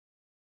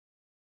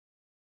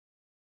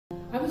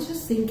I was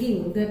just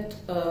thinking that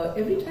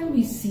every time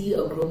we see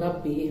a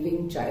grown-up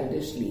behaving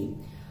childishly,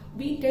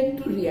 we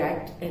tend to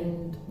react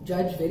and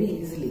judge very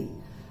easily.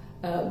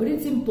 But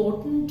it's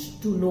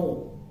important to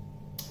know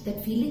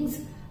that feelings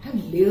have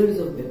layers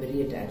of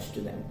memory attached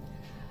to them.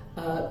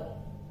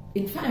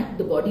 In fact,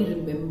 the body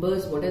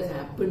remembers what has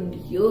happened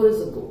years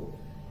ago,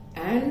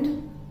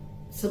 and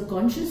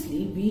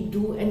subconsciously we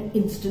do an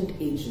instant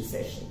age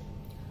recession.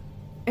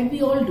 And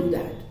we all do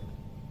that,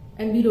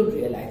 and we don't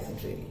realize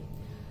it really.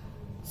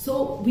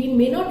 So we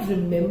may not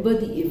remember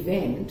the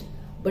event,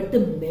 but the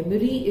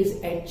memory is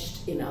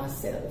etched in our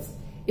cells.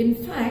 In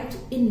fact,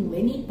 in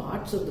many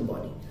parts of the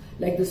body,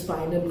 like the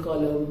spinal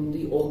column,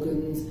 the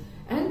organs,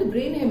 and the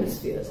brain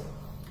hemispheres.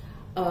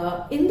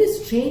 In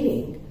this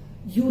training,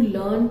 you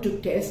learn to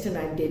test and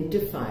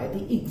identify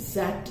the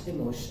exact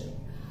emotion.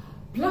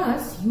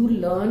 Plus, you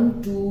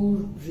learn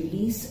to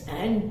release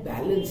and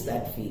balance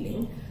that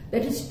feeling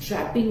that is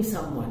trapping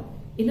someone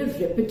in a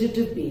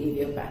repetitive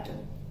behavior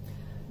pattern.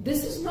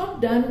 This is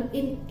not done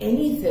in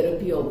any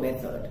therapy or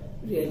method,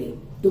 really,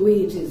 the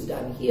way it is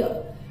done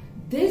here.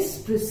 This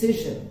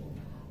precision,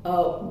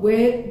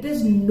 where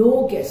there's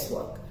no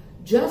guesswork,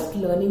 just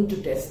learning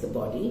to test the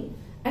body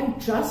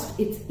and trust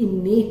its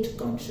innate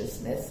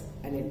consciousness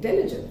and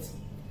intelligence.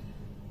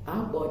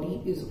 Our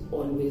body is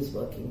always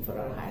working for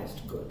our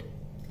highest good.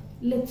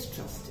 Let's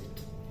trust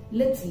it.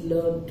 Let's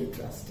learn to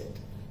trust it.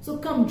 So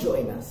come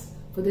join us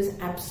for this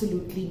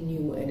absolutely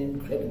new and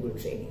incredible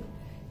training.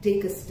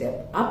 Take a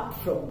step up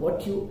from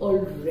what you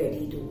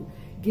already do.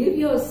 Give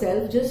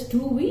yourself just 2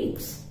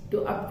 weeks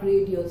to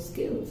upgrade your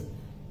skills.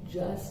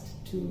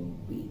 Just 2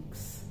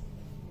 weeks.